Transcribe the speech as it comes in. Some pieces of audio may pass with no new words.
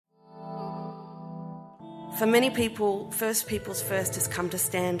For many people, First Peoples First has come to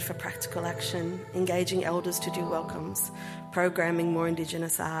stand for practical action, engaging elders to do welcomes, programming more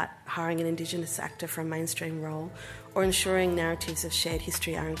Indigenous art, hiring an Indigenous actor for a mainstream role, or ensuring narratives of shared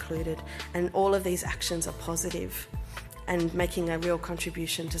history are included. And all of these actions are positive and making a real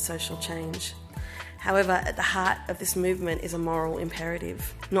contribution to social change. However, at the heart of this movement is a moral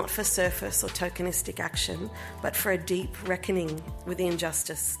imperative, not for surface or tokenistic action, but for a deep reckoning with the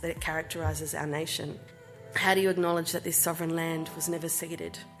injustice that it characterises our nation. How do you acknowledge that this sovereign land was never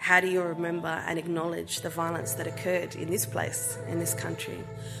ceded? How do you remember and acknowledge the violence that occurred in this place, in this country?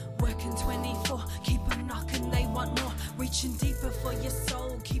 Working 24, keep on knocking, they want more, reaching deeper for your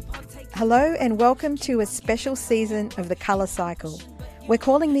soul, keep on taking... Hello and welcome to a special season of The Colour Cycle. We're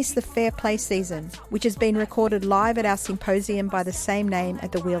calling this the Fair Play season, which has been recorded live at our symposium by the same name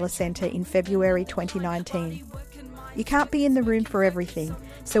at the Wheeler Centre in February 2019. You can't be in the room for everything,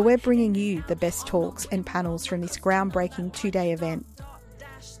 so we're bringing you the best talks and panels from this groundbreaking two-day event.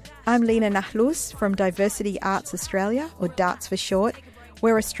 I'm Lena Nahlus from Diversity Arts Australia, or DARTS for short.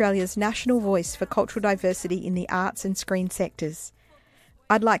 We're Australia's national voice for cultural diversity in the arts and screen sectors.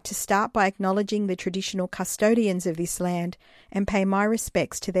 I'd like to start by acknowledging the traditional custodians of this land and pay my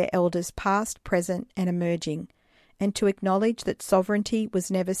respects to their elders past, present and emerging, and to acknowledge that sovereignty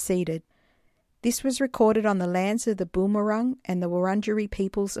was never ceded. This was recorded on the lands of the Boonwurrung and the Wurundjeri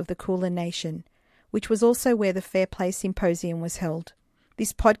peoples of the Kulin Nation, which was also where the Fair Play Symposium was held.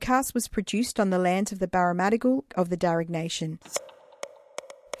 This podcast was produced on the lands of the Barramadigal of the Darug Nation.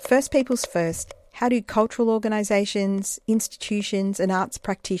 First Peoples First. How do cultural organisations, institutions and arts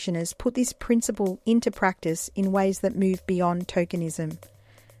practitioners put this principle into practice in ways that move beyond tokenism?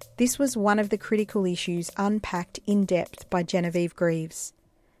 This was one of the critical issues unpacked in depth by Genevieve Greaves.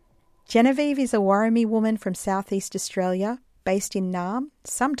 Genevieve is a Warramie woman from southeast Australia, based in Naarm,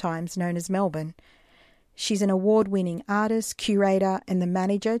 sometimes known as Melbourne. She's an award-winning artist, curator and the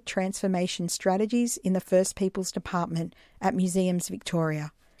manager transformation strategies in the First Peoples Department at Museums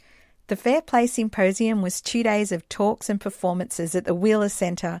Victoria. The Fair Play Symposium was 2 days of talks and performances at the Wheeler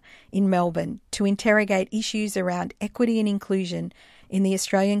Centre in Melbourne to interrogate issues around equity and inclusion in the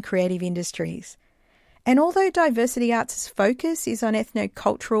Australian creative industries. And although diversity arts' focus is on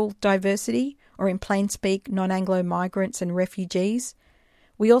ethno-cultural diversity, or in plain speak, non-Anglo migrants and refugees,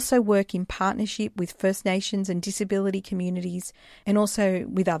 we also work in partnership with First Nations and disability communities and also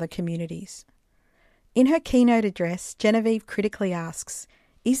with other communities. In her keynote address, Genevieve critically asks,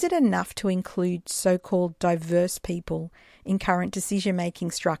 is it enough to include so-called diverse people in current decision-making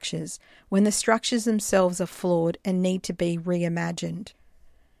structures when the structures themselves are flawed and need to be reimagined?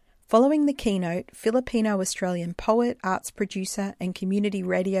 Following the keynote, Filipino-Australian poet, arts producer and community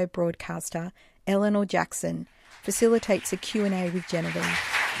radio broadcaster Eleanor Jackson facilitates a Q&A with Genevieve.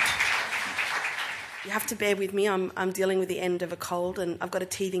 You have to bear with me, I'm dealing with the end of a cold and I've got a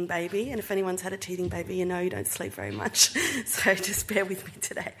teething baby, and if anyone's had a teething baby, you know you don't sleep very much, so just bear with me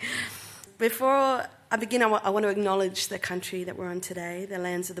today. Before I begin, I want to acknowledge the country that we're on today, the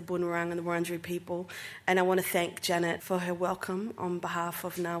lands of the Boonwurrung and the Wurundjeri people, and I want to thank Janet for her welcome on behalf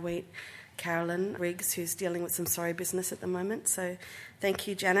of Ngāwit Carolyn Riggs, who's dealing with some sorry business at the moment, so thank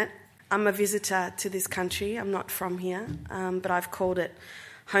you, Janet. I'm a visitor to this country, I'm not from here, but I've called it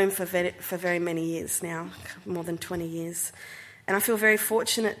home for very many years now, more than 20 years. And I feel very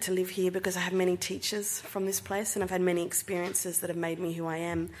fortunate to live here because I have many teachers from this place and I've had many experiences that have made me who I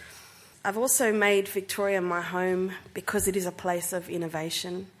am. I've also made Victoria my home because it is a place of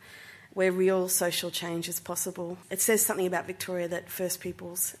innovation where real social change is possible. It says something about Victoria that First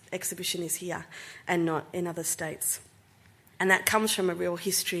Peoples exhibition is here and not in other states. And that comes from a real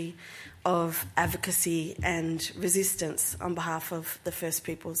history of advocacy and resistance on behalf of the First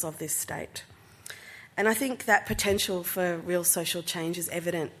Peoples of this state. And I think that potential for real social change is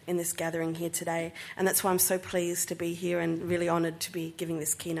evident in this gathering here today, and that's why I'm so pleased to be here and really honoured to be giving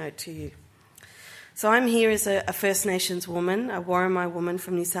this keynote to you. So I'm here as a First Nations woman, a Warramie woman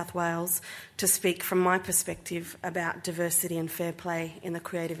from New South Wales, to speak from my perspective about diversity and fair play in the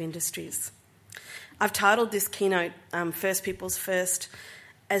creative industries. I've titled this keynote First Peoples First,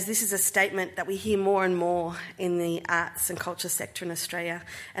 as this is a statement that we hear more and more in the arts and culture sector in Australia,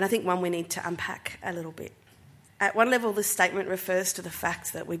 and I think one we need to unpack a little bit. At one level, this statement refers to the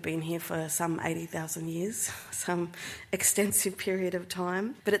fact that we've been here for some 80,000 years, some extensive period of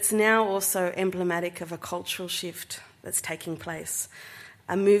time, but it's now also emblematic of a cultural shift that's taking place,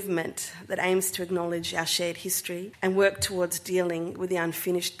 a movement that aims to acknowledge our shared history and work towards dealing with the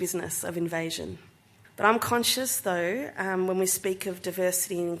unfinished business of invasion. But I'm conscious, though, when we speak of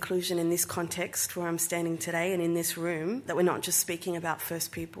diversity and inclusion in this context where I'm standing today and in this room, that we're not just speaking about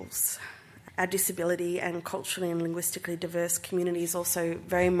First Peoples. our disability and culturally and linguistically diverse communities also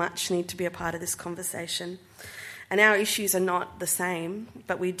very much need to be a part of this conversation. And our issues are not the same,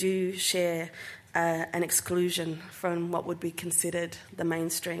 but we do share an exclusion from what would be considered the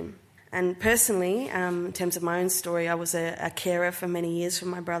mainstream. And personally, in terms of my own story, I was a carer for many years for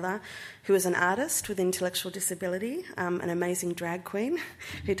my brother, who is an artist with intellectual disability, an amazing drag queen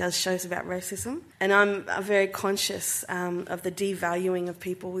who does shows about racism. And I'm very conscious of the devaluing of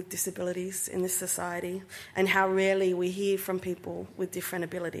people with disabilities in this society and how rarely we hear from people with different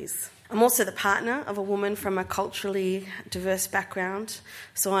abilities. I'm also the partner of a woman from a culturally diverse background,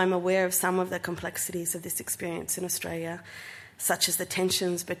 so I'm aware of some of the complexities of this experience in Australia, such as the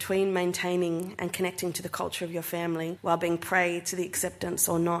tensions between maintaining and connecting to the culture of your family while being prey to the acceptance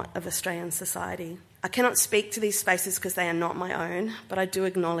or not of Australian society. I cannot speak to these spaces because they are not my own, but I do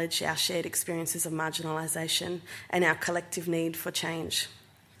acknowledge our shared experiences of marginalisation and our collective need for change.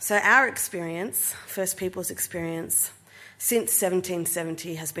 So our experience, First Peoples' experience, since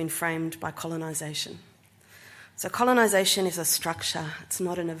 1770 has been framed by colonisation. So colonisation is a structure, it's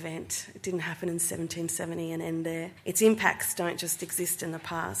not an event. It didn't happen in 1770 and end there. Its impacts don't just exist in the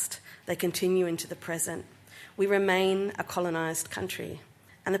past, they continue into the present. We remain a colonised country.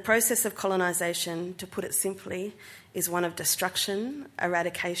 And the process of colonisation, to put it simply, is one of destruction,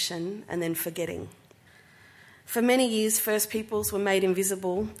 eradication, and then forgetting. For many years, First Peoples were made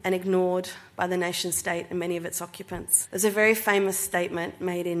invisible and ignored by the nation-state and many of its occupants. There's a very famous statement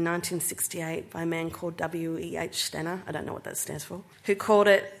made in 1968 by a man called W.E.H. Stenner, I don't know what that stands for, who called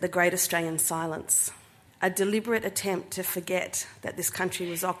it the Great Australian Silence, a deliberate attempt to forget that this country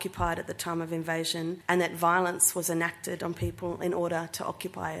was occupied at the time of invasion and that violence was enacted on people in order to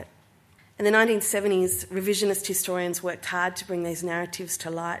occupy it. In the 1970s, revisionist historians worked hard to bring these narratives to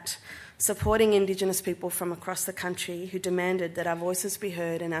light, supporting Indigenous people from across the country who demanded that our voices be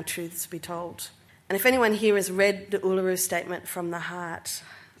heard and our truths be told. And if anyone here has read the Uluru Statement from the Heart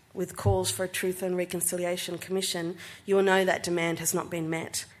with calls for a Truth and Reconciliation Commission, you will know that demand has not been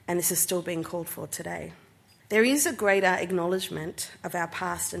met, and this is still being called for today. There is a greater acknowledgement of our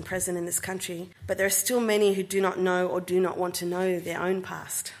past and present in this country, but there are still many who do not know or do not want to know their own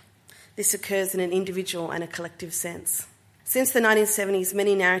past. This occurs in an individual and a collective sense. Since the 1970s,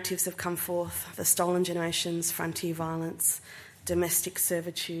 many narratives have come forth: the stolen generations, frontier violence, domestic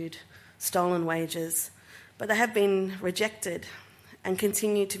servitude, stolen wages, but they have been rejected and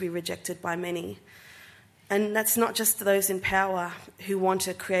continue to be rejected by many. And that's not just those in power who want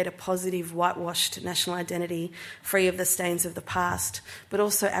to create a positive, whitewashed national identity free of the stains of the past, but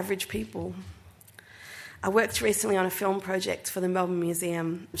also average people. I worked recently on a film project for the Melbourne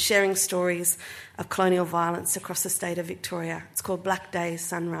Museum, sharing stories of colonial violence across the state of Victoria. It's called Black Days,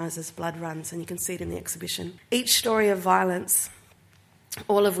 Sunrises, Blood Runs, and you can see it in the exhibition. Each story of violence,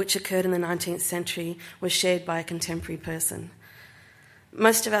 all of which occurred in the 19th century, was shared by a contemporary person.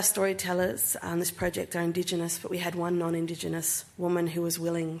 Most of our storytellers on this project are Indigenous, but we had one non-Indigenous woman who was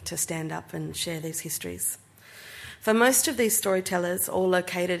willing to stand up and share these histories. For most of these storytellers, all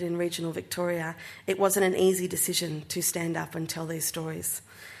located in regional Victoria, it wasn't an easy decision to stand up and tell these stories.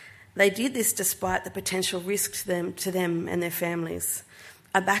 They did this despite the potential risk to them and their families.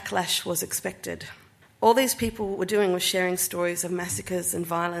 A backlash was expected. All these people were doing was sharing stories of massacres and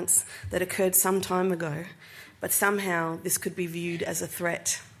violence that occurred some time ago, but somehow this could be viewed as a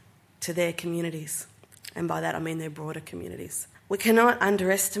threat to their communities. And by that I mean their broader communities. We cannot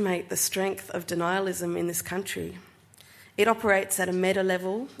underestimate the strength of denialism in this country. It operates at a meta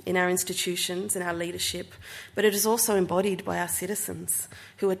level in our institutions and our leadership, but it is also embodied by our citizens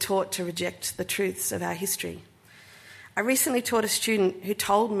who are taught to reject the truths of our history. I recently taught a student who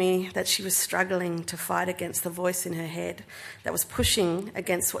told me that she was struggling to fight against the voice in her head that was pushing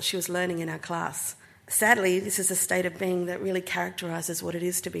against what she was learning in our class. Sadly, this is a state of being that really characterises what it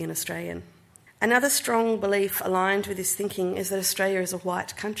is to be an Australian. Another strong belief aligned with this thinking is that Australia is a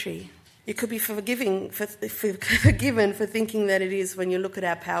white country. You could be forgiven for thinking that it is when you look at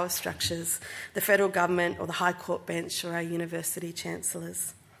our power structures, the federal government or the High Court bench or our university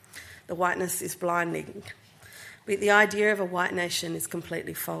chancellors. The whiteness is blinding. But the idea of a white nation is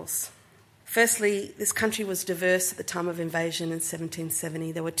completely false. Firstly, this country was diverse at the time of invasion in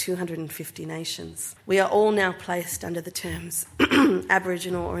 1770. There were 250 nations. We are all now placed under the terms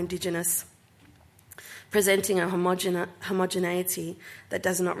Aboriginal or Indigenous, presenting a homogeneity that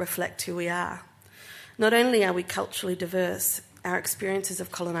does not reflect who we are. Not only are we culturally diverse, our experiences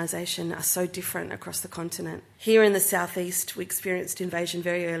of colonisation are so different across the continent. Here in the southeast, we experienced invasion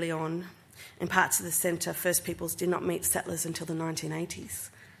very early on. In parts of the centre, First Peoples did not meet settlers until the 1980s.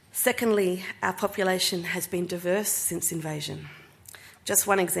 Secondly, our population has been diverse since invasion. Just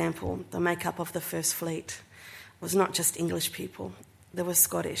one example, the makeup of the First Fleet was not just English people. There were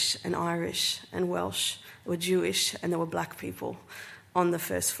Scottish and Irish and Welsh, there were Jewish and there were black people on the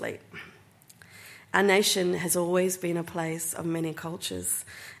First Fleet. Our nation has always been a place of many cultures,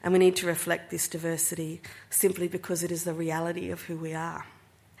 and we need to reflect this diversity simply because it is the reality of who we are.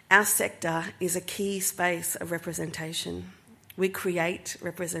 Our sector is a key space of representation. We create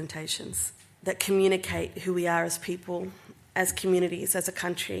representations that communicate who we are as people, as communities, as a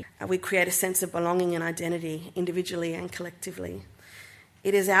country. We create a sense of belonging and identity, individually and collectively.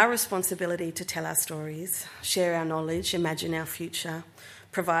 It is our responsibility to tell our stories, share our knowledge, imagine our future,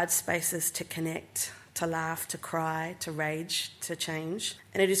 provide spaces to connect, to laugh, to cry, to rage, to change.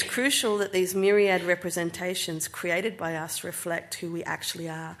 And it is crucial that these myriad representations created by us reflect who we actually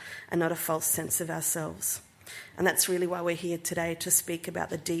are and not a false sense of ourselves. And that's really why we're here today, to speak about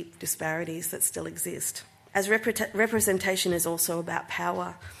the deep disparities that still exist. As representation is also about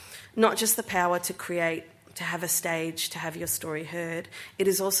power, not just the power to create, to have a stage, to have your story heard. It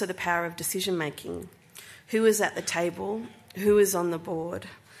is also the power of decision making. Who is at the table? Who is on the board?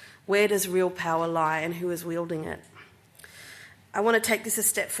 Where does real power lie and who is wielding it? I want to take this a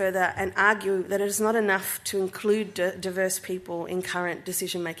step further and argue that it is not enough to include diverse people in current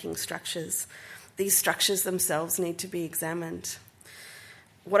decision-making structures. These structures themselves need to be examined.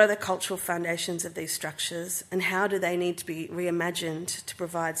 What are the cultural foundations of these structures, and how do they need to be reimagined to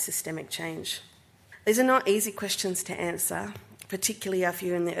provide systemic change? These are not easy questions to answer, particularly if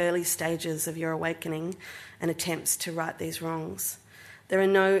you're in the early stages of your awakening and attempts to right these wrongs. There are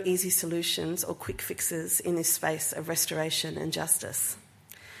no easy solutions or quick fixes in this space of restoration and justice.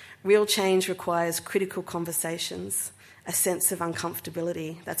 Real change requires critical conversations, a sense of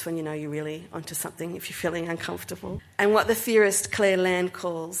uncomfortability. That's when you know you're really onto something, if you're feeling uncomfortable. And what the theorist Claire Land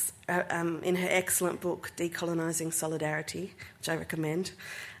calls, in her excellent book, Decolonising Solidarity, which I recommend,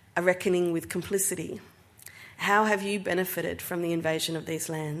 a reckoning with complicity. How have you benefited from the invasion of these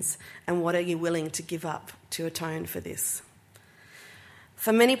lands, and what are you willing to give up to atone for this?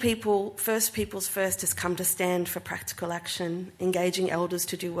 For many people, First Peoples First has come to stand for practical action, engaging elders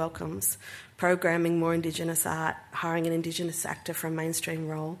to do welcomes, programming more Indigenous art, hiring an Indigenous actor for a mainstream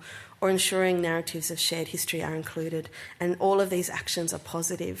role, or ensuring narratives of shared history are included. And all of these actions are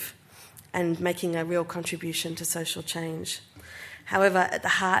positive and making a real contribution to social change. However, at the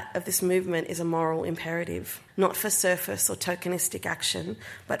heart of this movement is a moral imperative, not for surface or tokenistic action,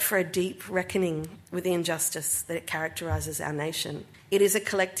 but for a deep reckoning with the injustice that it characterises our nation. It is a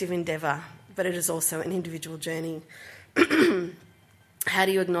collective endeavour, but it is also an individual journey. How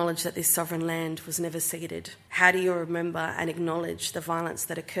do you acknowledge that this sovereign land was never ceded? How do you remember and acknowledge the violence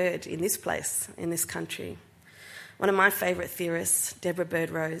that occurred in this place, in this country? One of my favourite theorists, Deborah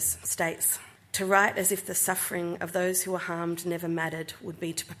Bird-Rose, states, "To write as if the suffering of those who were harmed never mattered would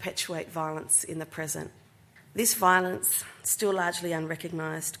be to perpetuate violence in the present." This violence, still largely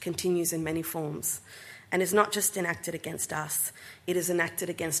unrecognised, continues in many forms and is not just enacted against us, it is enacted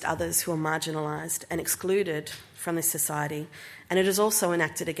against others who are marginalised and excluded from this society, and it is also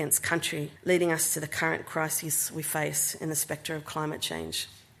enacted against country, leading us to the current crisis we face in the spectre of climate change.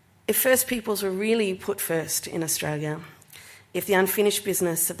 If First Peoples were really put first in Australia, if the unfinished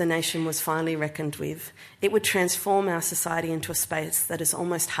business of the nation was finally reckoned with, it would transform our society into a space that is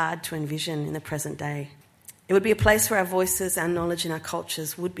almost hard to envision in the present day. It would be a place where our voices, our knowledge and our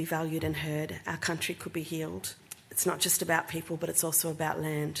cultures would be valued and heard. Our country could be healed. It's not just about people, but it's also about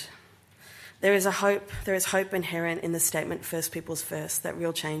land. There is hope inherent in the statement First Peoples First, that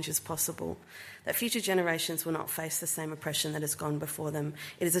real change is possible, that future generations will not face the same oppression that has gone before them.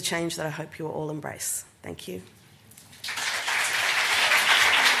 It is a change that I hope you will all embrace. Thank you.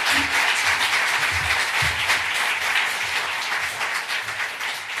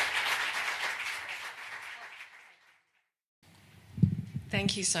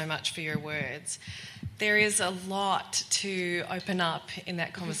 Thank you so much for your words. There is a lot to open up in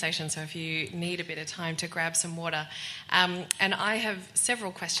that conversation, so if you need a bit of time to grab some water. And I have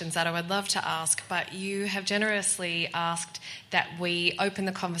several questions that I would love to ask, but you have generously asked that we open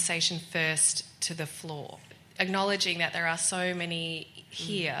the conversation first to the floor, acknowledging that there are so many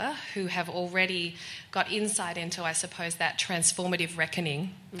here who have already got insight into, I suppose, that transformative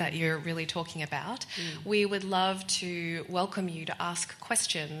reckoning that you're really talking about. We would love to welcome you to ask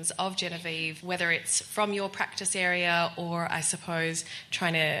questions of Genevieve, whether it's from your practice area or, I suppose,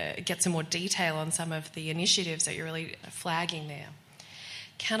 trying to get some more detail on some of the initiatives that you're really flagging there.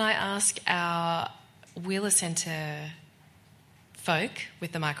 Can I ask our Wheeler Centre folk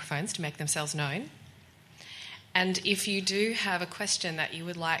with the microphones to make themselves known? And if you do have a question that you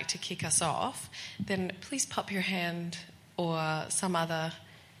would like to kick us off, then please pop your hand or some other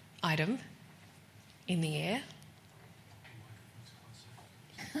item in the air.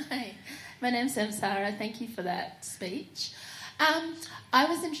 Hi, my name's Samsara. Thank you for that speech. I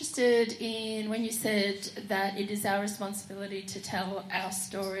was interested in when you said that it is our responsibility to tell our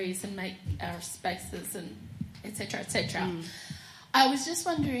stories and make our spaces and etc. etc. I was just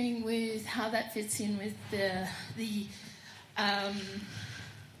wondering with how that fits in with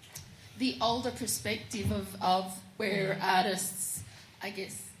the older perspective of where artists, I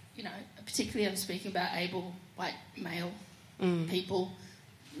guess, you know, particularly I'm speaking about able white male people,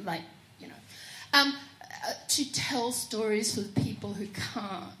 like, you know, to tell stories for the people who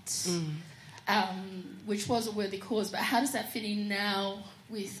can't, which was a worthy cause. But how does that fit in now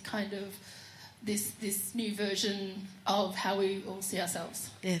with kind of this new version of how we all see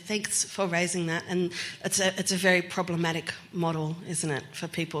ourselves? Yeah, thanks for raising that. And it's a very problematic model, isn't it, for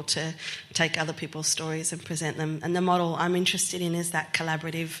people to take other people's stories and present them. And the model I'm interested in is that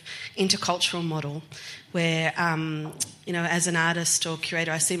collaborative, intercultural model where, you know, as an artist or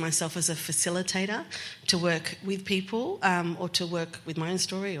curator, I see myself as a facilitator to work with people or to work with my own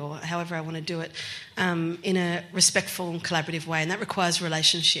story or however I want to do it in a respectful and collaborative way. And that requires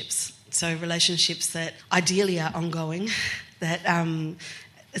relationships. So relationships that ideally are ongoing, that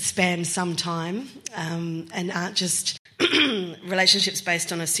span some time and aren't just relationships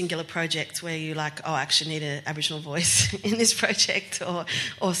based on a singular project where you like, oh, I actually need an Aboriginal voice in this project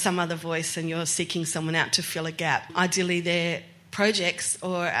or some other voice and you're seeking someone out to fill a gap. Ideally, they're projects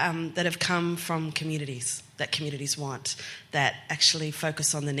or that have come from communities that communities want, that actually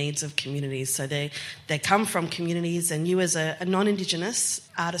focus on the needs of communities. So they come from communities, and you as a non-Indigenous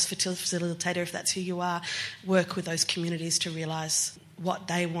artist facilitator, if that's who you are, work with those communities to realise what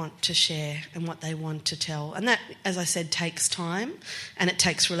they want to share and what they want to tell. And that, as I said, takes time, and it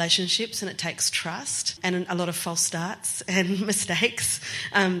takes relationships, and it takes trust, and a lot of false starts and mistakes.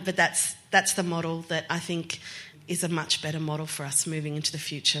 But that's the model that I think is a much better model for us moving into the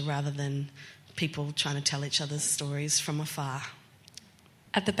future, rather than people trying to tell each other's stories from afar.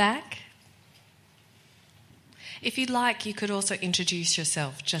 At the back? If you'd like, you could also introduce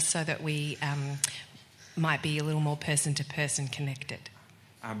yourself, just so that we might be a little more person-to-person connected.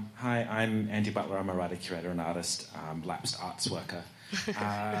 Hi, I'm Andy Butler. I'm a writer, curator and artist, lapsed arts worker.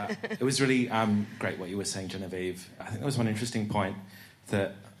 It was really great what you were saying, Genevieve. I think there was one interesting point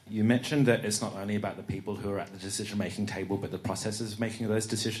that you mentioned, that it's not only about the people who are at the decision-making table, but the processes of making those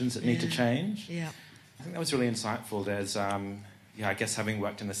decisions that need to change. Yeah. I think that was really insightful. There's, I guess having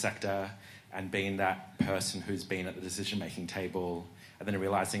worked in the sector and being that person who's been at the decision-making table, and then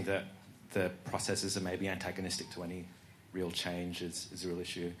realising that the processes are maybe antagonistic to any real change is a real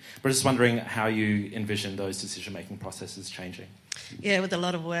issue. But just wondering how you envision those decision-making processes changing. Yeah, with a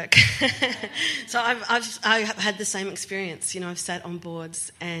lot of work. So I've had the same experience. You know, I've sat on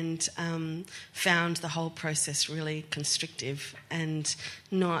boards and found the whole process really constrictive and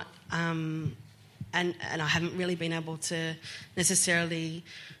not, and I haven't really been able to necessarily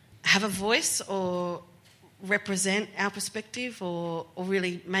have a voice or represent our perspective or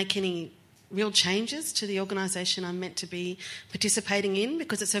really make any real changes to the organisation I'm meant to be participating in,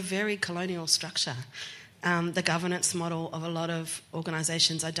 because it's a very colonial structure. The governance model of a lot of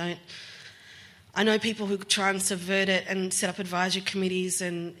organisations. I know people who try and subvert it and set up advisory committees,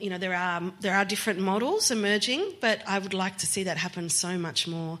 and you know there are different models emerging, but I would like to see that happen so much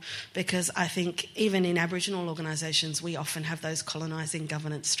more, because I think even in Aboriginal organisations we often have those colonising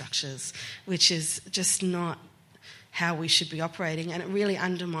governance structures, which is just not how we should be operating, and it really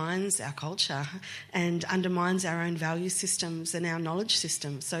undermines our culture and undermines our own value systems and our knowledge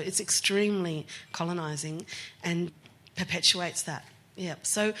systems. So it's extremely colonising and perpetuates that. Yeah.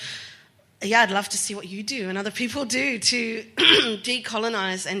 So, yeah, I'd love to see what you do and other people do to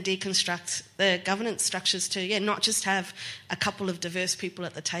decolonise and deconstruct the governance structures to, not just have a couple of diverse people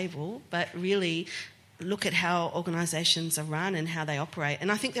at the table, but really look at how organisations are run and how they operate.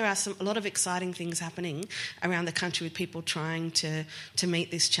 And I think there are a lot of exciting things happening around the country with people trying to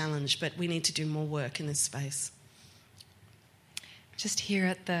meet this challenge, but we need to do more work in this space. Just here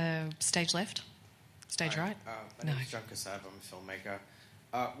at the stage left. Stage right? My name is John Kasab. I'm a filmmaker.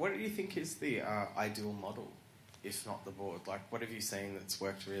 What do you think is the ideal model, if not the board? Like, what have you seen that's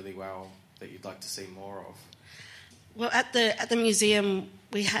worked really well that you'd like to see more of? Well, at the museum,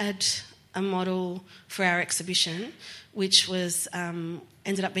 we had a model for our exhibition, which was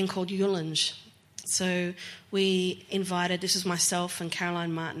ended up being called Yulange. So we invited, this was myself and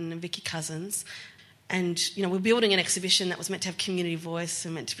Caroline Martin and Vicky Cousins, And, we're building an exhibition that was meant to have community voice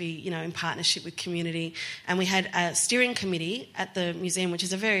and meant to be, in partnership with community. And we had a steering committee at the museum, which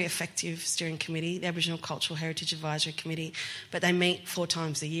is a very effective steering committee, the Aboriginal Cultural Heritage Advisory Committee. But they meet 4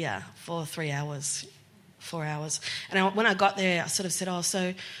 times a year for 3 hours. 4 hours. And when I got there, I sort of said,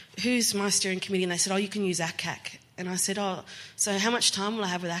 so who's my steering committee? And they said, you can use ACAC. And I said, so how much time will I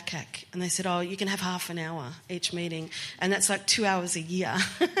have with ACAC? And they said, you can have half an hour each meeting. And that's like 2 hours a year.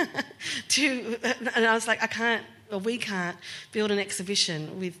 And I was like, we can't build an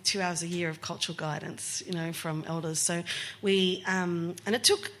exhibition with 2 hours a year of cultural guidance, from elders. So we, and it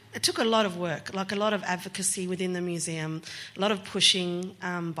took a lot of work, like a lot of advocacy within the museum, a lot of pushing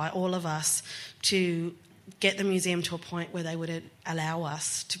by all of us to get the museum to a point where they would allow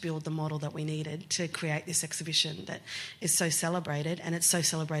us to build the model that we needed to create this exhibition that is so celebrated, and it's so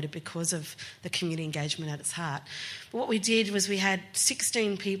celebrated because of the community engagement at its heart. But what we did was we had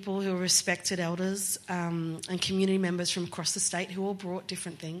 16 people who were respected elders and community members from across the state who all brought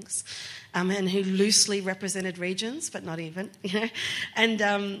different things and who loosely represented regions, but not even,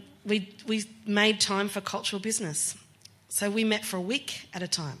 And we made time for cultural business. So we met for a week at a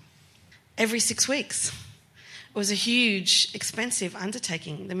time, every 6 weeks. It was a huge, expensive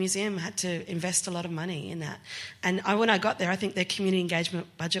undertaking. The museum had to invest a lot of money in that. And when I got there, I think their community engagement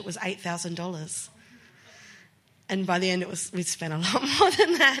budget was $8,000. And by the end, we'd spent a lot more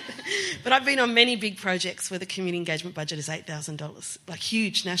than that. But I've been on many big projects where the community engagement budget is $8,000, like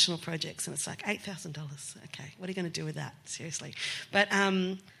huge national projects, and it's like $8,000. Okay, what are you going to do with that? Seriously. But,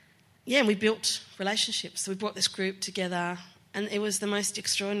 we built relationships. So we brought this group together, and it was the most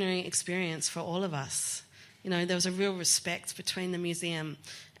extraordinary experience for all of us. There was a real respect between the museum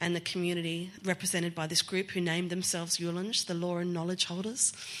and the community represented by this group who named themselves Yulanj, the Law and Knowledge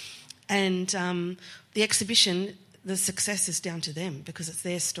Holders. And the exhibition, the success is down to them because it's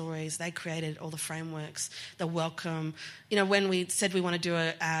their stories. They created all the frameworks, the welcome. When we said we want to do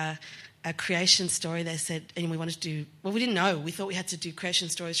a creation story, they said, and we wanted to do, we didn't know. We thought we had to do creation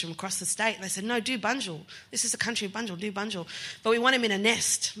stories from across the state. And they said, no, do Bunjil. This is the country of Bunjil, do Bunjil. But we want them in a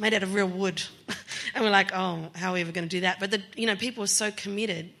nest made out of real wood. And we're like, how are we ever going to do that? But, people were so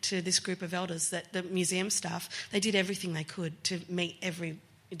committed to this group of elders that the museum staff, they did everything they could to meet every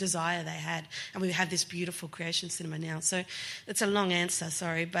desire they had. And we have this beautiful creation cinema now. So it's a long answer,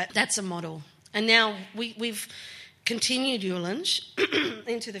 sorry, but that's a model. And now we've continued Yulanj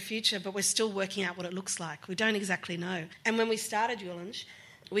into the future, but we're still working out what it looks like. We don't exactly know. And when we started Yulanj,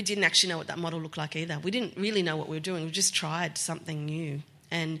 we didn't actually know what that model looked like either. We didn't really know what we were doing. We just tried something new.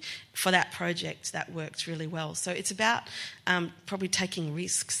 And for that project, that worked really well. So it's about probably taking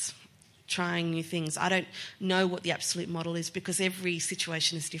risks, trying new things. I don't know what the absolute model is because every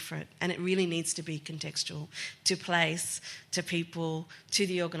situation is different, and it really needs to be contextual to place, to people, to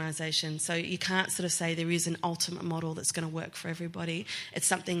the organisation. So you can't sort of say there is an ultimate model that's going to work for everybody. It's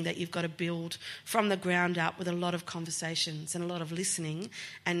something that you've got to build from the ground up with a lot of conversations and a lot of listening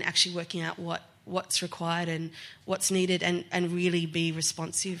and actually working out what's required and what's needed and really be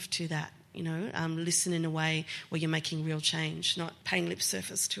responsive to that, listen in a way where you're making real change, not paying lip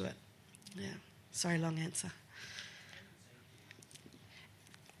service to it. Yeah, sorry, long answer.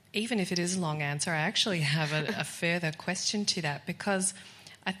 Even if it is a long answer, I actually have a further question to that because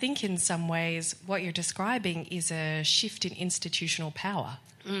I think in some ways what you're describing is a shift in institutional power.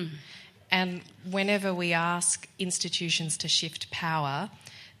 Mm. And whenever we ask institutions to shift power,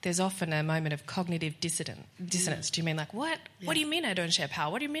 there's often a moment of cognitive dissonance. Do you mean like, what? Yeah. What do you mean I don't share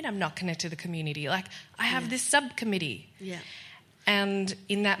power? What do you mean I'm not connected to the community? Like, I have this subcommittee. Yeah. And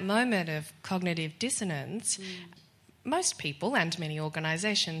in that moment of cognitive dissonance, most people and many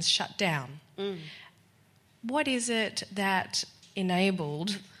organisations shut down. Mm. What is it that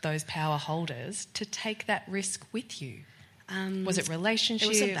enabled those power holders to take that risk with you? Was it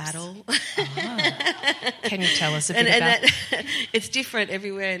relationships? It was a battle. Can you tell us a bit about that? It's different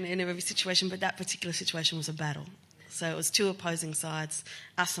everywhere in every situation, but that particular situation was a battle. So it was two opposing sides,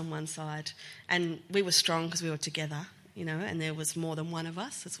 us on one side, and we were strong because we were together. And there was more than one of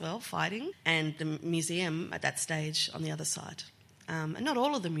us as well fighting, and the museum at that stage on the other side. And not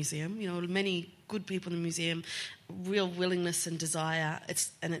all of the museum, many good people in the museum, real willingness and desire.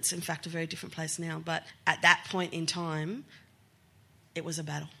 It's in fact a very different place now. But at that point in time, it was a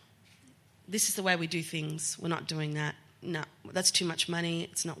battle. This is the way we do things. We're not doing that. No, that's too much money.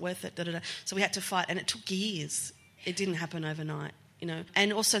 It's not worth it. Da, da, da. So we had to fight, and it took years. It didn't happen overnight,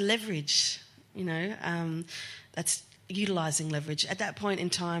 And also leverage, that's... utilising leverage. At that point in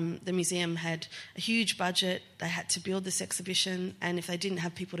time, the museum had a huge budget. They had to build this exhibition, and if they didn't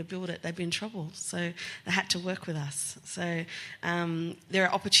have people to build it, they'd be in trouble. So they had to work with us. So there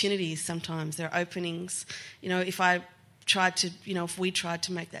are opportunities sometimes. There are openings. If we tried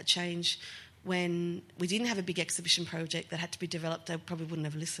to make that change when we didn't have a big exhibition project that had to be developed, they probably wouldn't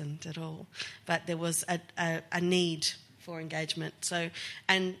have listened at all. But there was a need for engagement.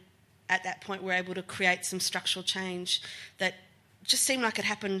 And at that point, we're able to create some structural change that just seemed like it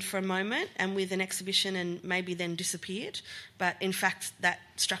happened for a moment and with an exhibition and maybe then disappeared. But in fact, that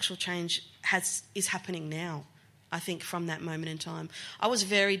structural change is happening now, I think, from that moment in time. I was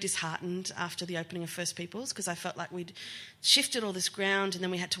very disheartened after the opening of First Peoples because I felt like we'd shifted all this ground and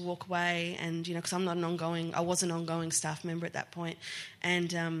then we had to walk away and, because I was an ongoing staff member at that point.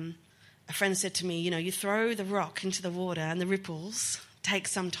 And a friend said to me, you throw the rock into the water and the ripples take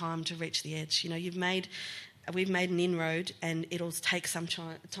some time to reach the edge. We've made an inroad and it'll take some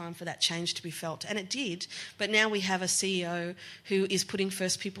time for that change to be felt. And it did, but now we have a CEO who is putting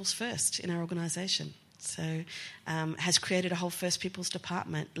First Peoples first in our organisation. So has created a whole First Peoples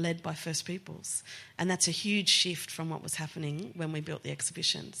department led by First Peoples. And that's a huge shift from what was happening when we built the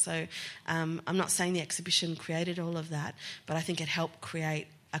exhibition. So I'm not saying the exhibition created all of that, but I think it helped create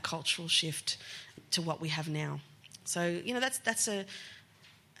a cultural shift to what we have now. So, that's a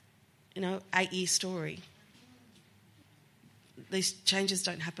 8-year story. These changes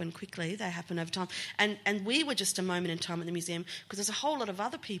don't happen quickly, they happen over time. And we were just a moment in time at the museum because there's a whole lot of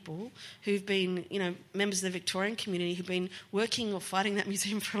other people who've been, members of the Victorian community who've been working or fighting that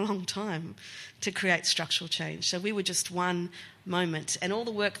museum for a long time to create structural change. So we were just one moment. And all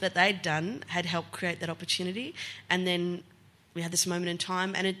the work that they'd done had helped create that opportunity. And then we had this moment in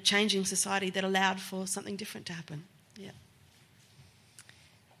time and a changing society that allowed for something different to happen. Yeah.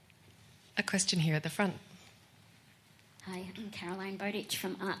 A question here at the front. Hi, I'm Caroline Bowditch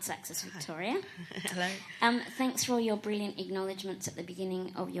from Arts Access Victoria. Hello. Thanks for all your brilliant acknowledgements at the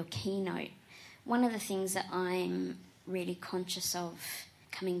beginning of your keynote. One of the things that I'm really conscious of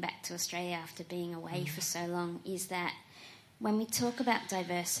coming back to Australia after being away for so long is that when we talk about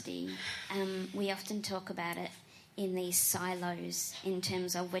diversity, we often talk about it in these silos in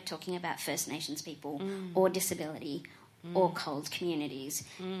terms of we're talking about First Nations people or disability or cold communities.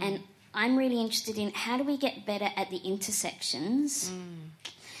 And I'm really interested in how do we get better at the intersections?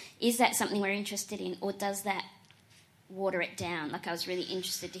 Is that something we're interested in, or does that water it down? Like, I was really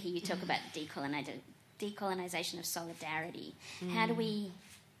interested to hear you talk about the decolonisation of solidarity. How do we...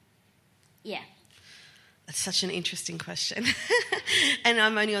 Yeah. That's such an interesting question. And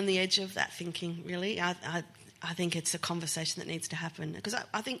I'm only on the edge of that thinking, really. I think it's a conversation that needs to happen. Because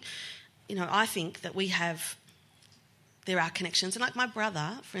I think that we have... There are connections. And like my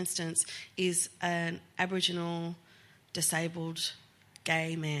brother, for instance, is an Aboriginal, disabled,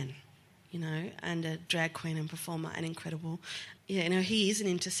 gay man, and a drag queen and performer and incredible. Yeah, he is an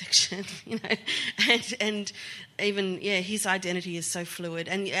intersection, and even, his identity is so fluid.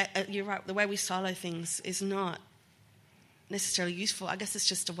 And you're right, the way we silo things is not necessarily useful. I guess it's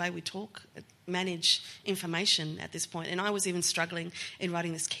just a way we talk, manage information at this point. And I was even struggling in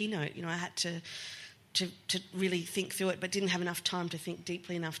writing this keynote. I had to really think through it, but didn't have enough time to think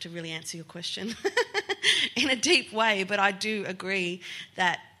deeply enough to really answer your question in a deep way. But I do agree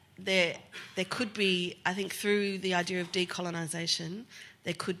that there could be, I think through the idea of decolonisation,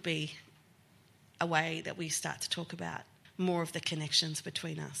 there could be a way that we start to talk about more of the connections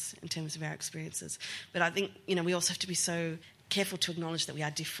between us in terms of our experiences. But I think, we also have to be so careful to acknowledge that we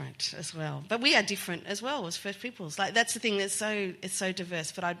are different as well. But we are different as well as First Peoples. Like, that's the thing that's so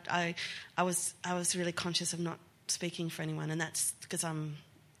diverse. But I was really conscious of not speaking for anyone, and that's because I'm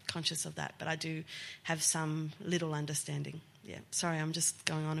conscious of that. But I do have some little understanding. Yeah, sorry, I'm just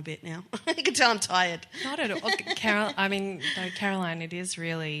going on a bit now. You can tell I'm tired. Not at all. Caroline, it is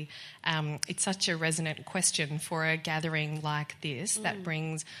really, it's such a resonant question for a gathering like this that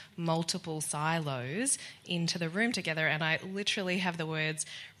brings multiple silos into the room together. And I literally have the words,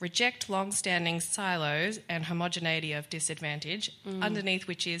 reject long-standing silos and homogeneity of disadvantage, underneath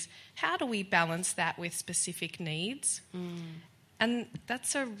which is, how do we balance that with specific needs? And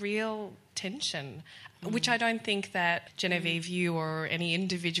that's a real tension, which I don't think that Genevieve, you or any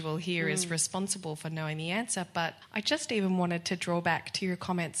individual here is responsible for knowing the answer. But I just even wanted to draw back to your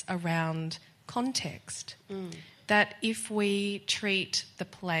comments around context, that if we treat the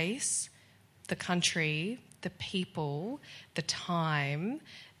place, the country, the people, the time,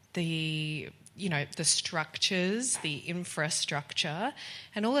 the structures, the infrastructure,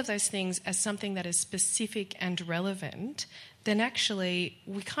 and all of those things as something that is specific and relevant, then actually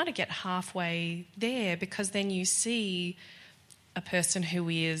we kind of get halfway there, because then you see a person who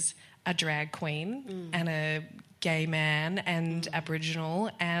is a drag queen and a gay man and Aboriginal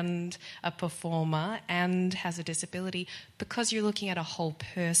and a performer and has a disability, because you're looking at a whole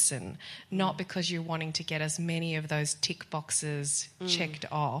person, not because you're wanting to get as many of those tick boxes checked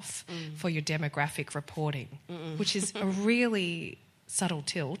off for your demographic reporting, which is a really subtle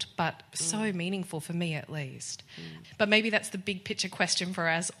tilt, but so meaningful for me at least. But maybe that's the big picture question for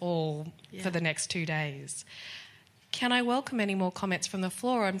us all for the next 2 days. Can I welcome any more comments from the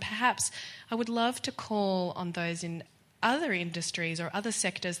floor? And perhaps I would love to call on those in other industries or other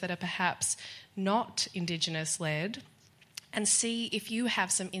sectors that are perhaps not Indigenous-led, and see if you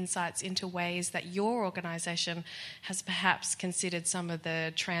have some insights into ways that your organisation has perhaps considered some of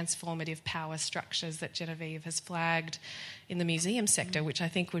the transformative power structures that Genevieve has flagged in the museum sector, which I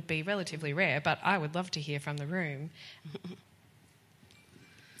think would be relatively rare, but I would love to hear from the room.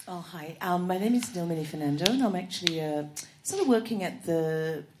 Oh, hi. My name is Nilmini Fernando, and I'm actually sort of working at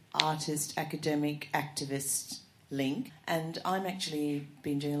the artist, academic, activist link. And I'm actually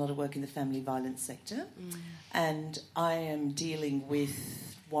been doing a lot of work in the family violence sector. And I am dealing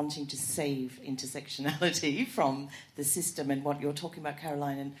with wanting to save intersectionality from the system, and what you're talking about,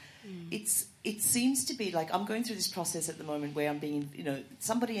 Caroline. And it seems to be like I'm going through this process at the moment where I'm being,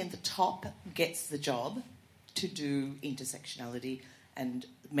 somebody at the top gets the job to do intersectionality and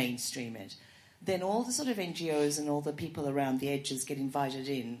mainstream it. Then all the sort of NGOs and all the people around the edges get invited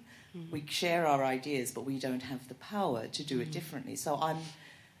in. We share our ideas, but we don't have the power to do it differently. So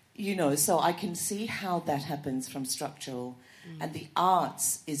so I can see how that happens from structural, and the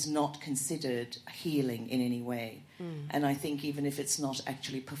arts is not considered healing in any way. And I think even if it's not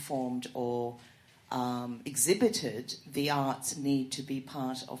actually performed or exhibited, the arts need to be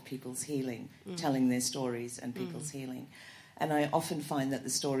part of people's healing, telling their stories and people's healing. And I often find that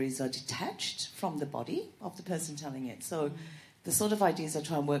the stories are detached from the body of the person telling it. So the sort of ideas I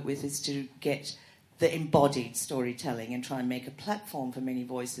try and work with is to get the embodied storytelling and try and make a platform for many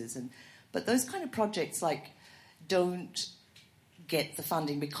voices. But those kind of projects don't get the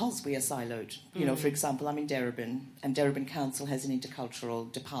funding because we are siloed. For example, I'm in Darebin, and Darebin Council has an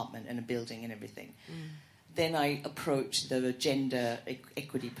intercultural department and a building and everything. Then I approach the gender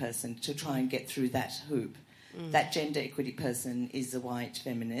equity person to try and get through that hoop. That gender equity person is a white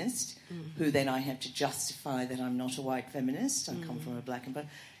feminist, who then I have to justify that I'm not a white feminist. I come from a black and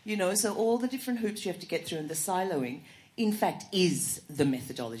brown. So all the different hoops you have to get through, and the siloing, in fact, is the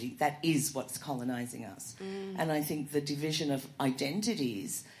methodology. That is what's colonising us. And I think the division of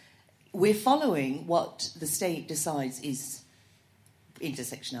identities, we're following what the state decides is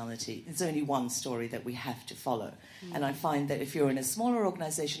intersectionality. There's only one story that we have to follow. And I find that if you're in a smaller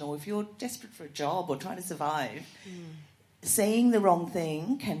organisation, or if you're desperate for a job or trying to survive, saying the wrong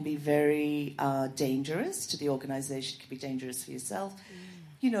thing can be very dangerous to the organisation, can be dangerous for yourself.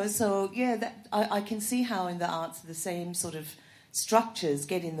 I can see how in the arts the same sort of structures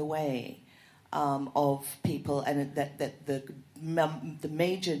get in the way of people, and that the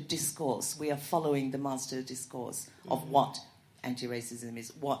major discourse, we are following the master discourse of what anti-racism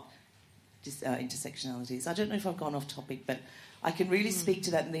is, what intersectionality is. I don't know if I've gone off topic, but I can really speak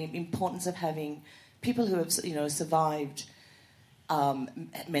to that, and the importance of having people who have survived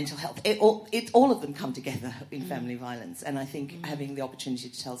mental health. All of them come together in family violence, and I think having the opportunity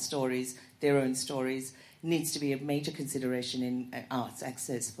to tell stories, their own stories, needs to be a major consideration in arts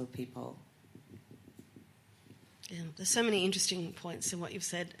access for people. Yeah, there's so many interesting points in what you've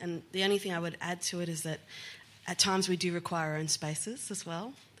said, and the only thing I would add to it is that at times we do require our own spaces as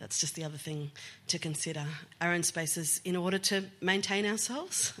well. That's just the other thing to consider. Our own spaces in order to maintain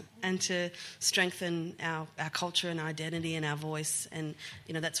ourselves and to strengthen our culture and our identity and our voice. And,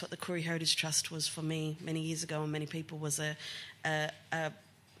 that's what the Koori Heritage Trust was for me many years ago, and many people, was a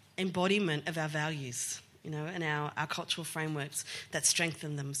embodiment of our values, and our cultural frameworks that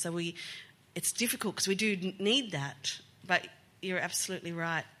strengthen them. So it's difficult because we do need that, but you're absolutely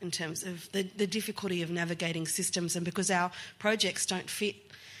right in terms of the difficulty of navigating systems, and because our projects don't fit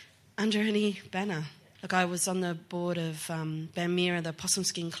under any banner. Like, I was on the board of Bamira, the possum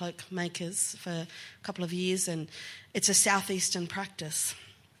skin cloak makers, for a couple of years, and it's a southeastern practice.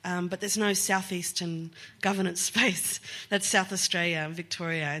 But there's no southeastern governance space. That's South Australia,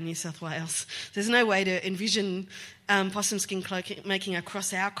 Victoria and New South Wales. There's no way to envision possum skin cloak making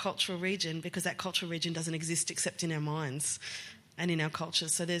across our cultural region, because that cultural region doesn't exist except in our minds and in our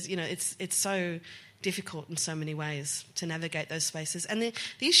cultures. So there's, it's so difficult in so many ways to navigate those spaces. And the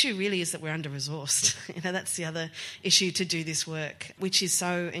issue really is that we're under-resourced. That's the other issue to do this work, which is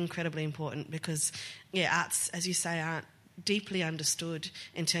so incredibly important because, arts, as you say, aren't deeply understood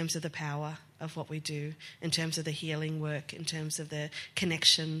in terms of the power of what we do, in terms of the healing work, in terms of the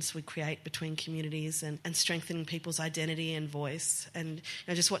connections we create between communities and strengthening people's identity and voice. And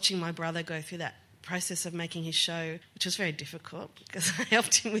just watching my brother go through that process of making his show, which was very difficult because I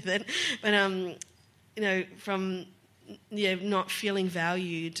helped him with it, but from not feeling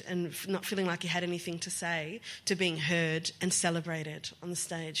valued and not feeling like he had anything to say to being heard and celebrated on the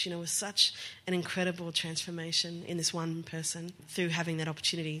stage, was such an incredible transformation in this one person through having that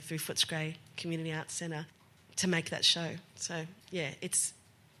opportunity through Footscray Community Arts Centre to make that show. So, it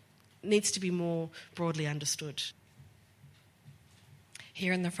needs to be more broadly understood.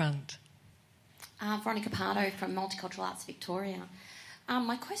 Here in the front. Veronica Pardo from Multicultural Arts Victoria.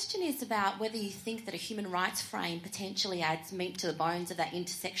 My question is about whether you think that a human rights frame potentially adds meat to the bones of that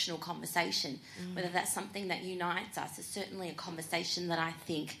intersectional conversation, whether that's something that unites us. It's certainly a conversation that I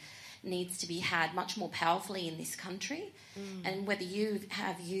think needs to be had much more powerfully in this country, and whether you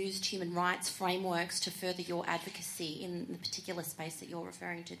have used human rights frameworks to further your advocacy in the particular space that you're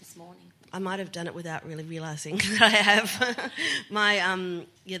referring to this morning. I might have done it without really realising that I have.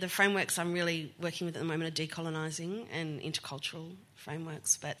 The frameworks I'm really working with at the moment are decolonising and intercultural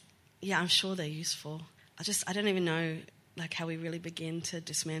frameworks, but I'm sure they're useful. I don't even know how we really begin to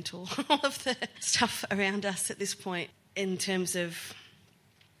dismantle all of the stuff around us at this point in terms of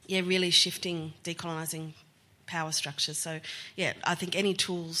really shifting, decolonising power structures. So I think any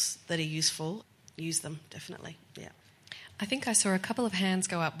tools that are useful, use them, definitely. I think I saw a couple of hands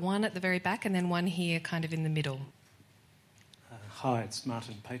go up, one at the very back and then one here kind of in the middle. Hi, it's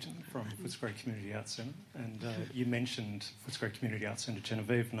Martin Payton from Footscray Community Arts Centre, and you mentioned Footscray Community Arts Centre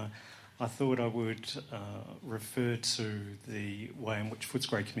Genevieve, and I thought I would refer to the way in which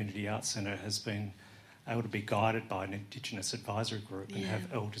Footscray Community Arts Centre has been able to be guided by an Indigenous advisory group and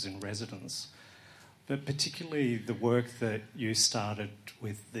have elders in residence. But particularly the work that you started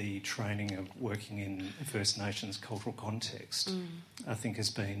with the training of working in First Nations cultural context, I think has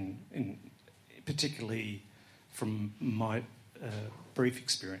been, particularly from my brief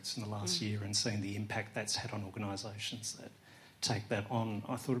experience in the last year and seeing the impact that's had on organisations that take that on,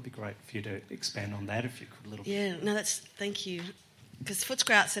 I thought it'd be great for you to expand on that if you could a little bit. Thank you. Because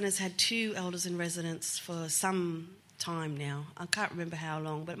Footscray Arts Centre's had 2 elders in residence for some time now. I can't remember how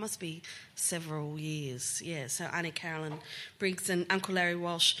long, but it must be several years. So Auntie Carolyn Briggs and Uncle Larry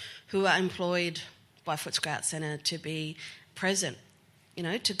Walsh, who are employed by Footscray Arts Centre to be present,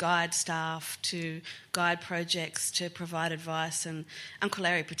 to guide staff, to guide projects, to provide advice. And Uncle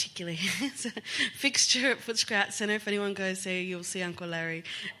Larry particularly is a fixture at Footscray Arts Centre. If anyone goes there, you'll see Uncle Larry.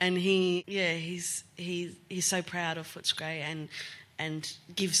 And he's so proud of Footscray and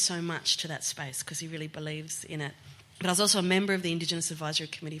gives so much to that space because he really believes in it. But I was also a member of the Indigenous Advisory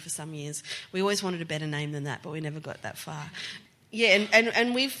Committee for some years. We always wanted a better name than that, but we never got that far.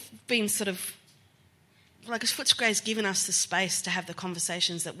 And we've been sort of, as Footscray's given us the space to have the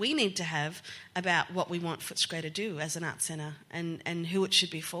conversations that we need to have about what we want Footscray to do as an arts centre and who it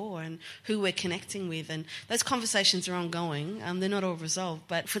should be for and who we're connecting with. And those conversations are ongoing. They're not all resolved,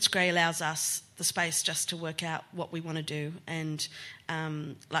 but Footscray allows us the space just to work out what we want to do. And,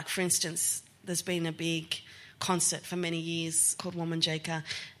 for instance, there's been a big concert for many years called Womanjeka,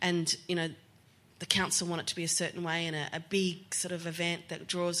 and the council want it to be a certain way and a big sort of event that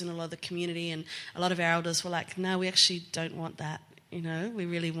draws in a lot of the community, and a lot of our elders were like, no, we actually don't want that. We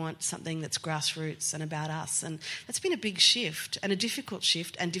really want something that's grassroots and about us. And that's been a big shift and a difficult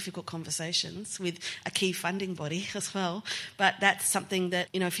shift and difficult conversations with a key funding body as well. But that's something that,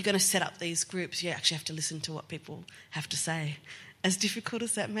 if you're going to set up these groups, you actually have to listen to what people have to say, as difficult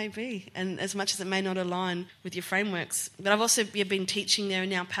as that may be, and as much as it may not align with your frameworks. But I've also been teaching there, and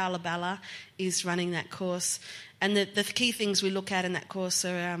now Paola Balla is running that course. And the key things we look at in that course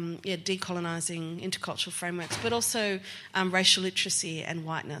are decolonising intercultural frameworks, but also racial literacy and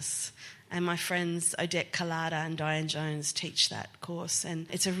whiteness. And my friends Odette Collada and Diane Jones teach that course. And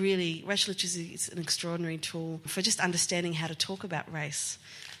it's racial literacy is an extraordinary tool for just understanding how to talk about race,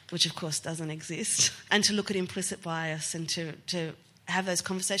 which of course doesn't exist, and to look at implicit bias and to have those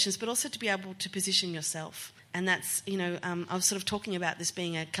conversations, but also to be able to position yourself. And that's, I was sort of talking about this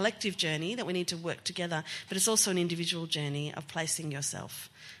being a collective journey that we need to work together, but it's also an individual journey of placing yourself,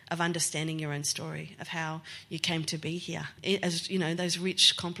 of understanding your own story, of how you came to be here. As those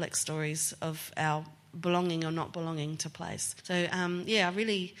rich, complex stories of our belonging or not belonging to place. So, I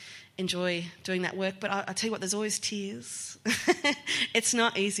really enjoy doing that work, but I tell you what, there's always tears. It's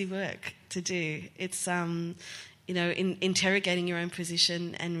not easy work to do. It's, interrogating your own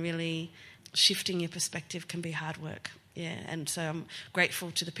position and really shifting your perspective can be hard work. And so I'm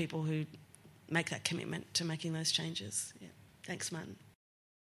grateful to the people who make that commitment to making those changes. Yeah. Thanks, Martin.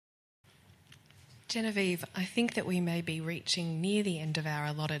 Genevieve, I think that we may be reaching near the end of our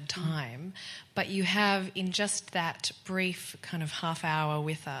allotted time, but you have, in just that brief kind of half hour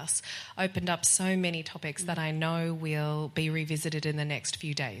with us, opened up so many topics that I know will be revisited in the next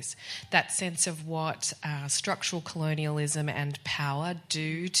few days. That sense of what structural colonialism and power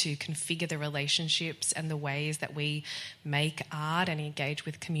do to configure the relationships and the ways that we make art and engage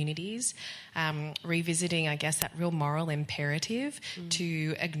with communities. Revisiting, I guess, that real moral imperative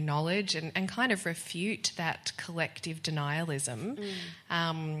to acknowledge and kind of refute that collective denialism.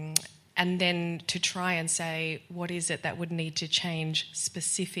 And then to try and say, what is it that would need to change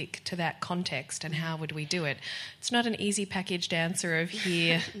specific to that context and how would we do it? It's not an easy packaged answer of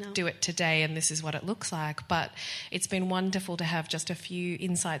here, No. do it today and this is what it looks like, but it's been wonderful to have just a few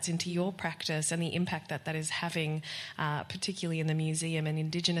insights into your practice and the impact that that is having, particularly in the museum and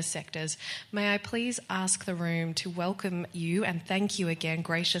Indigenous sectors. May I please ask the room to welcome you and thank you again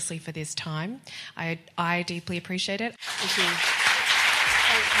graciously for this time. I deeply appreciate it. Thank you.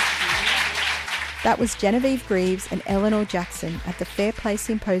 That was Genevieve Greaves and Eleanor Jackson at the Fair Play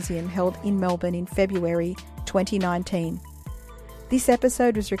Symposium held in Melbourne in February 2019. This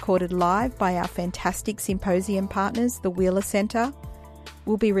episode was recorded live by our fantastic symposium partners, the Wheeler Centre.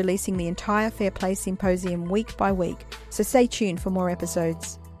 We'll be releasing the entire Fair Play Symposium week by week, so stay tuned for more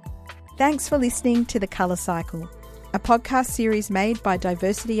episodes. Thanks for listening to The Colour Cycle, a podcast series made by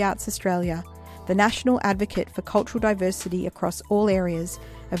Diversity Arts Australia, the national advocate for cultural diversity across all areas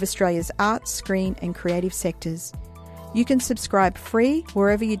of Australia's arts, screen and creative sectors. You can subscribe free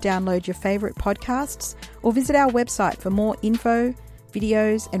wherever you download your favourite podcasts or visit our website for more info,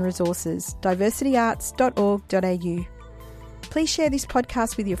 videos and resources, diversityarts.org.au. Please share this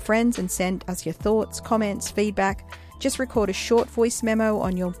podcast with your friends and send us your thoughts, comments, feedback. Just record a short voice memo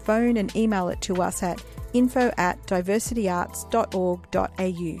on your phone and email it to us at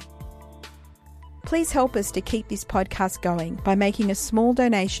info@diversityarts.org.au. Please help us to keep this podcast going by making a small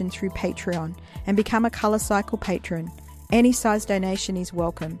donation through Patreon and become a Colour Cycle patron. Any size donation is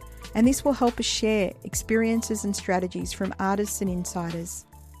welcome, and this will help us share experiences and strategies from artists and insiders.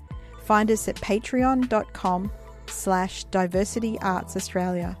 Find us at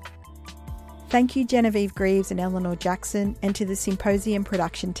patreon.com/diversityartsaustralia. Thank you Genevieve Greaves and Eleanor Jackson, and to the Symposium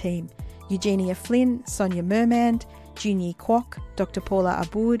production team, Eugenia Flynn, Sonia Mermand, Junyi Kwok, Dr. Paula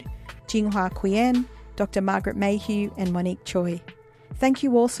Aboud, Jinghua Quyen, Dr. Margaret Mayhew and Monique Choi. Thank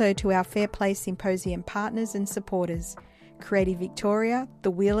you also to our Fair Play Symposium partners and supporters, Creative Victoria,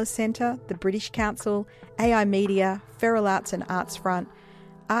 the Wheeler Centre, the British Council, AI Media, Feral Arts and Arts Front,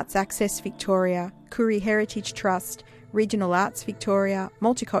 Arts Access Victoria, Koori Heritage Trust, Regional Arts Victoria,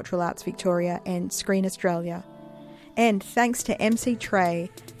 Multicultural Arts Victoria and Screen Australia. And thanks to MC Trey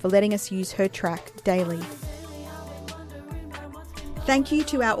for letting us use her track daily. Thank you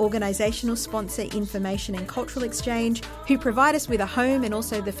to our organisational sponsor Information and Cultural Exchange, who provide us with a home and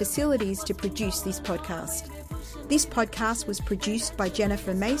also the facilities to produce this podcast. This podcast was produced by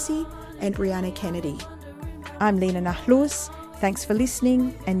Jennifer Macy and Brianna Kennedy. I'm Lena Nahlus. Thanks for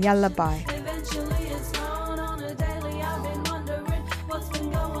listening and yalla bye.